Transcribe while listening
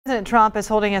President Trump is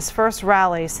holding his first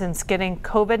rally since getting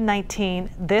COVID-19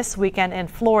 this weekend in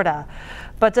Florida.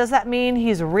 But does that mean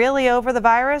he's really over the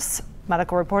virus?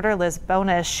 Medical reporter Liz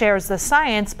Bonis shares the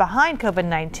science behind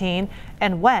COVID-19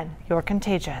 and when you're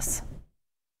contagious.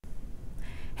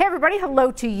 Hey everybody,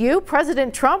 hello to you.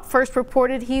 President Trump first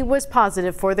reported he was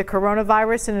positive for the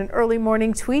coronavirus in an early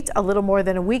morning tweet a little more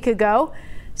than a week ago.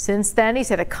 Since then, he's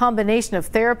had a combination of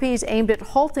therapies aimed at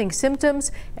halting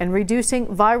symptoms and reducing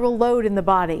viral load in the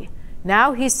body.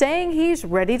 Now he's saying he's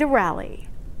ready to rally.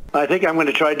 I think I'm going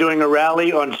to try doing a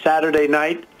rally on Saturday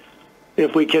night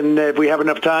if we have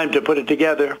enough time to put it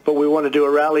together. But we want to do a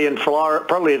rally in Florida,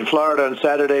 probably in Florida on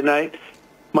Saturday night.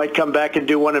 Might come back and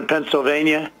do one in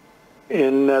Pennsylvania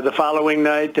in the following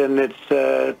night, and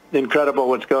it's incredible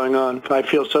what's going on. I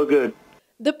feel so good.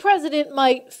 The president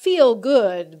might feel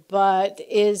good, but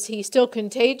is he still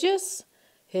contagious?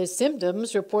 His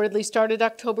symptoms reportedly started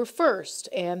October 1st,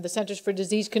 and the Centers for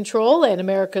Disease Control and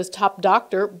America's top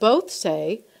doctor both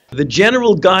say the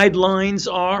general guidelines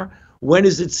are, when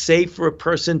is it safe for a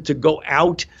person to go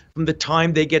out from the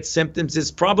time they get symptoms? It's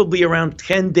probably around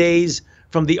 10 days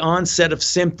from the onset of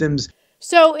symptoms.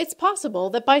 So it's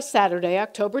possible that by Saturday,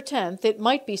 October 10th, it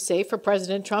might be safe for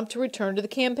President Trump to return to the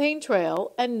campaign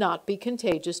trail and not be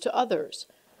contagious to others.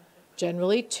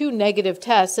 Generally, 2 negative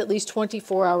tests at least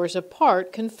 24 hours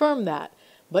apart confirm that,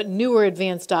 but newer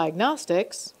advanced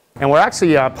diagnostics. And we're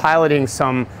actually piloting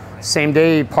some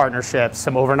same-day partnerships,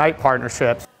 some overnight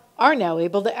partnerships. Are now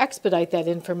able to expedite that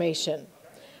information.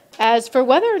 As for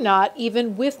whether or not,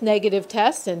 even with negative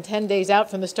tests and 10 days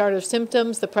out from the start of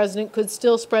symptoms, the president could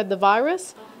still spread the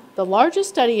virus, the largest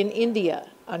study in India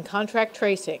on contact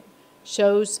tracing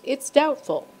shows it's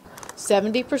doubtful.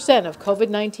 70% of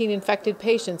COVID-19 infected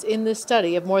patients in this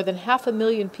study of more than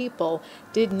 500,000 people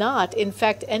did not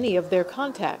infect any of their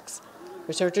contacts.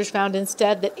 Researchers found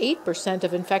instead that 8%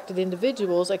 of infected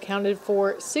individuals accounted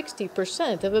for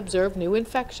 60% of observed new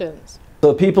infections.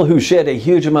 The people who shed a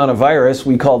huge amount of virus,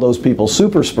 we call those people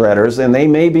super spreaders, and they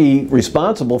may be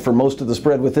responsible for most of the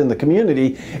spread within the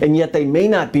community, and yet they may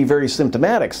not be very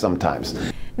symptomatic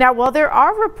sometimes. Now, while there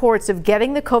are reports of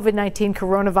getting the COVID-19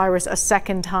 coronavirus a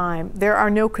second time, there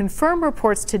are no confirmed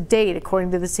reports to date,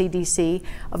 according to the CDC,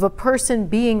 of a person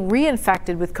being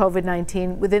reinfected with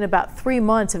COVID-19 within about 3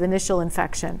 months of initial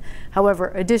infection.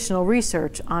 However, additional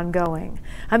research ongoing.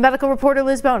 I'm medical reporter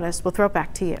Liz Bonis. We'll throw it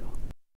back to you.